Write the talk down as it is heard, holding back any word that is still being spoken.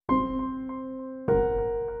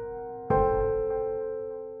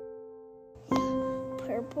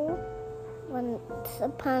people. Once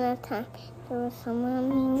upon a time, there was someone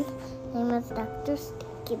named was Dr.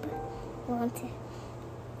 Skip. He wanted to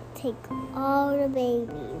take all the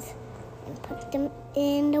babies and put them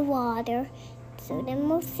in the water so they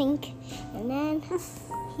will sink. And then That's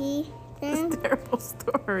a terrible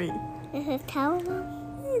story. This is terrible.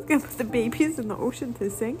 He's gonna put the babies in the ocean to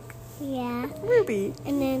sink. Yeah. Ruby.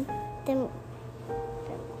 And then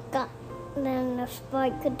the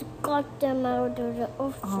spike got them out of the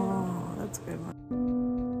ocean. Oh, that's a good one.